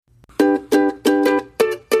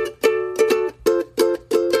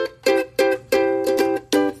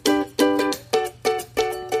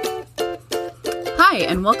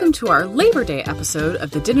and welcome to our Labor Day episode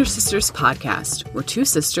of the Dinner Sisters podcast. We're two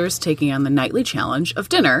sisters taking on the nightly challenge of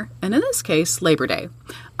dinner, and in this case, Labor Day.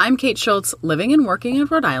 I'm Kate Schultz, living and working in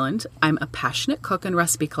Rhode Island. I'm a passionate cook and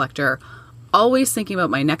recipe collector, always thinking about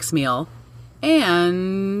my next meal,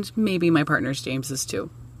 and maybe my partner's James's too.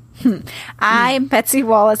 I'm Betsy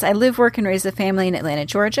Wallace. I live, work, and raise a family in Atlanta,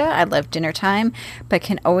 Georgia. I love dinner time, but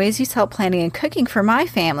can always use help planning and cooking for my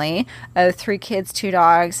family of 3 kids, 2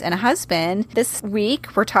 dogs, and a husband. This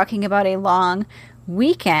week, we're talking about a long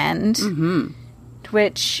weekend,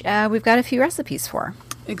 which we've got a few recipes for.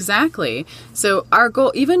 Exactly. So our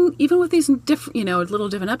goal, even with these little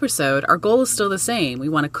different episode, our goal is still the same. We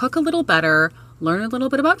want to cook a little better, learn a little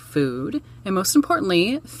bit about food, and most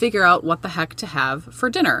importantly, figure out what the heck to have for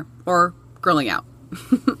dinner or grilling out.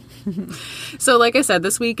 So like I said,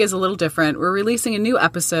 this week is a little different. We're releasing a new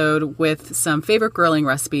episode with some favorite grilling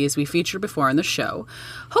recipes we featured before on the show.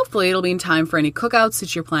 Hopefully it'll be in time for any cookouts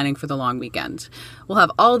that you're planning for the long weekend. We'll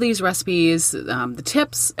have all these recipes, the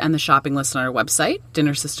tips, and the shopping list on our website,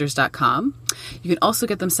 dinnersisters.com. You can also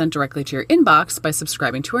get them sent directly to your inbox by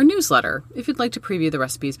subscribing to our newsletter if you'd like to preview the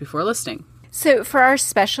recipes before listening. So for our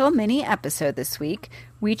special mini episode this week,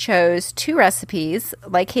 we chose 2 recipes,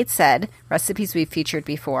 like Kate said, recipes we've featured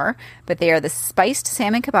before, but they are the spiced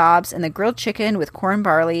salmon kebabs and the grilled chicken with corn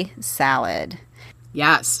barley salad.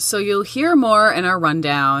 Yes, so you'll hear more in our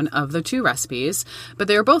rundown of the 2 recipes, but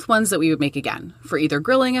they are both ones that we would make again, for either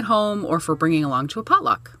grilling at home or for bringing along to a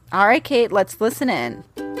potluck. All right, Kate, let's listen in.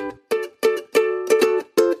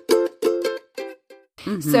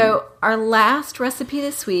 So our last recipe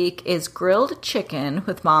this week is grilled chicken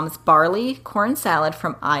with Mom's barley corn salad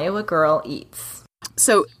from Iowa Girl Eats.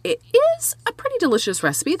 So it is a pretty delicious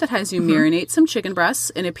recipe that has you marinate some chicken breasts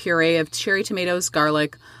in a puree of cherry tomatoes,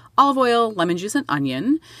 garlic, olive oil, lemon juice, and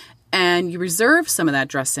onion. And you reserve some of that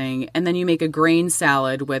dressing, and then you make a grain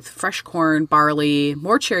salad with fresh corn, barley,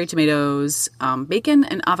 more cherry tomatoes, bacon,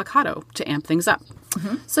 and avocado to amp things up.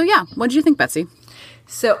 So yeah, what did you think, Betsy?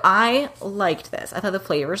 So I liked this. I thought the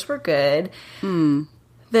flavors were good.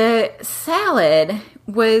 The salad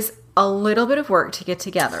was a little bit of work to get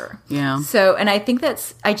together. Yeah. So, and I think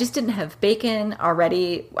I just didn't have bacon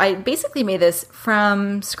already. I basically made this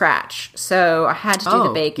from scratch. So I had to do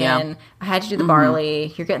the bacon. Yeah. I had to do the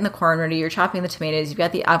barley. You're getting the corn ready. You're chopping the tomatoes. You've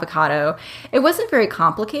got the avocado. It wasn't very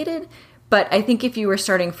complicated, but I think if you were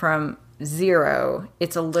starting from zero,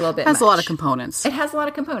 it's a little bit It has a lot of components. It has a lot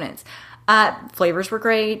of components. Flavors were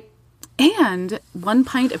great. And 1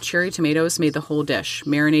 pint of cherry tomatoes made the whole dish.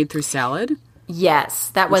 Marinade through salad.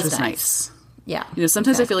 Yes, that was nice. Yeah.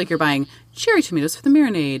 Sometimes I feel like you're buying cherry tomatoes for the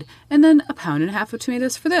marinade and then 1.5 pounds of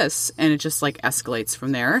tomatoes for this. And it just escalates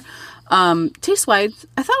from there. Taste-wise,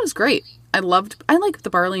 I thought it was great. I like the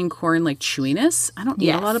barley and corn chewiness. I don't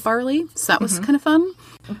eat a lot of barley, so that was kind of fun.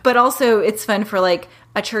 But also it's fun for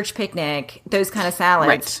a church picnic, those kind of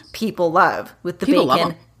salads people love with the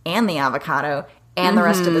bacon and the avocado and the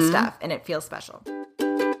rest of the stuff, and it feels special.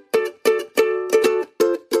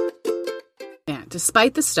 Yeah,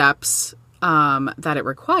 despite the steps that it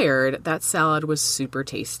required, that salad was super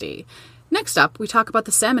tasty. Next up, we talk about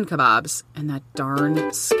the salmon kebabs and that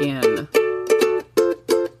darn skin.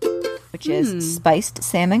 Which is spiced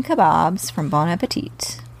salmon kebabs from Bon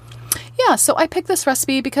Appetit. Yeah, so I picked this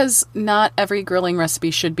recipe because not every grilling recipe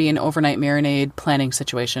should be an overnight marinade planning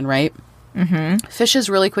situation, right? Fish is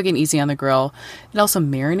really quick and easy on the grill. It also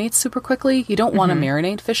marinates super quickly. You don't want to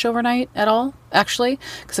marinate fish overnight at all, actually,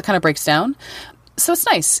 because it kind of breaks down. So it's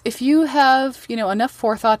nice. If you have, enough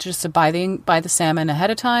forethought to just buy the salmon ahead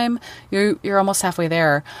of time, you're almost halfway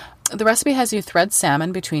there. The recipe has you thread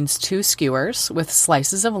salmon between 2 skewers with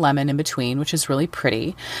slices of lemon in between, which is really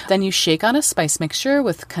pretty. Then you shake on a spice mixture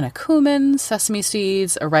with kind of cumin, sesame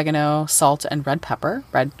seeds, oregano, salt, and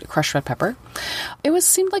crushed red pepper. It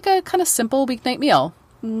seemed like a kind of simple weeknight meal,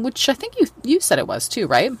 which I think you said it was too,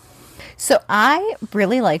 right? So I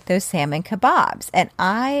really like those salmon kebabs, and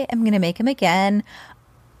I am going to make them again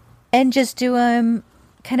and just do them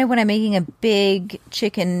kind of when I'm making a big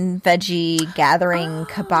chicken veggie gathering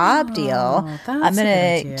kebab deal. I'm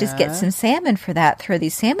going to just get some salmon for that, throw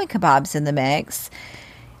these salmon kebabs in the mix.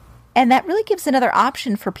 And that really gives another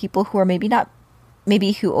option for people who are maybe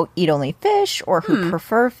who eat only fish or who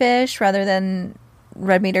prefer fish rather than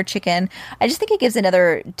red meat or chicken. I just think it gives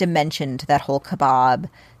another dimension to that whole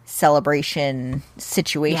kebab celebration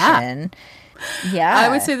situation. Yeah. I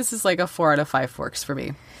would say this is a 4 out of 5 forks for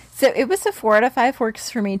me. So it was a 4 out of 5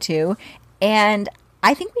 forks for me too. And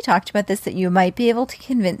I think we talked about this, that you might be able to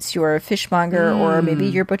convince your fishmonger or maybe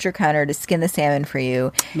your butcher counter to skin the salmon for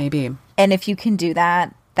you. Maybe. And if you can do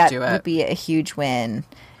that, that would be a huge win.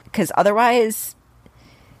 Because otherwise,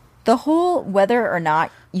 The whole whether or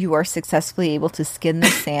not you are successfully able to skin the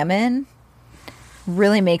salmon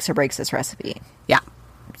really makes or breaks this recipe. Yeah.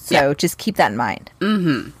 So just keep that in mind.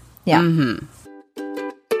 Mm-hmm. Yeah. Mm-hmm.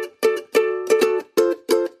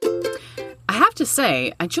 I have to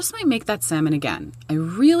say, I just might make that salmon again. I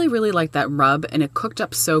really, really like that rub, and it cooked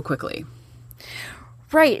up so quickly.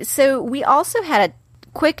 Right. So we also had a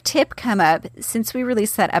quick tip come up since we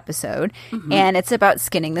released that episode, and it's about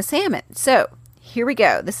skinning the salmon. So here we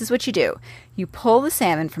go. This is what you do. You pull the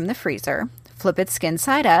salmon from the freezer, flip it skin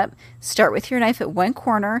side up, start with your knife at one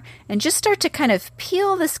corner, and just start to kind of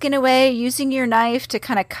peel the skin away using your knife to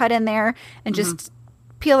kind of cut in there and just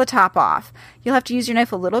peel the top off. You'll have to use your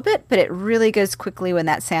knife a little bit, but it really goes quickly when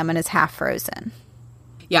that salmon is half frozen.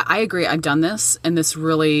 Yeah, I agree. I've done this, and this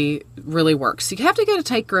really, really works. You have to get a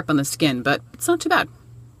tight grip on the skin, but it's not too bad.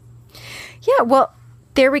 Yeah, well,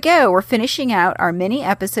 there we go. We're finishing out our mini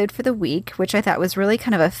episode for the week, which I thought was really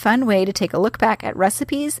kind of a fun way to take a look back at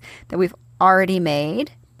recipes that we've already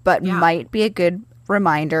made, but might be a good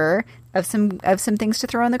reminder of some things to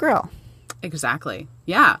throw on the grill. Exactly.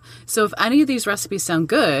 Yeah. So if any of these recipes sound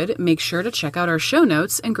good, make sure to check out our show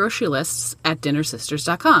notes and grocery lists at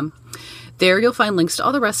dinnersisters.com. There you'll find links to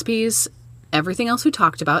all the recipes, everything else we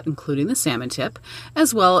talked about, including the salmon tip,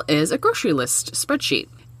 as well as a grocery list spreadsheet.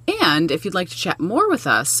 And if you'd like to chat more with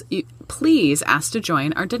us, please ask to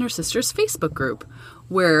join our Dinner Sisters Facebook group.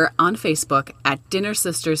 We're on Facebook at Dinner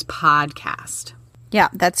Sisters Podcast. Yeah,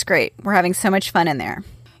 that's great. We're having so much fun in there.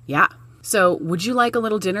 Yeah. So would you like a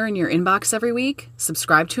little dinner in your inbox every week?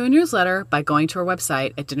 Subscribe to a newsletter by going to our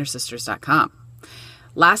website at dinnersisters.com.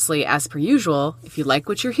 Lastly, as per usual, if you like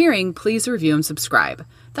what you're hearing, please review and subscribe.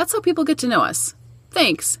 That's how people get to know us.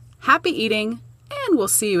 Thanks. Happy eating. And we'll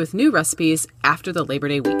see you with new recipes after the Labor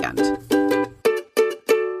Day weekend.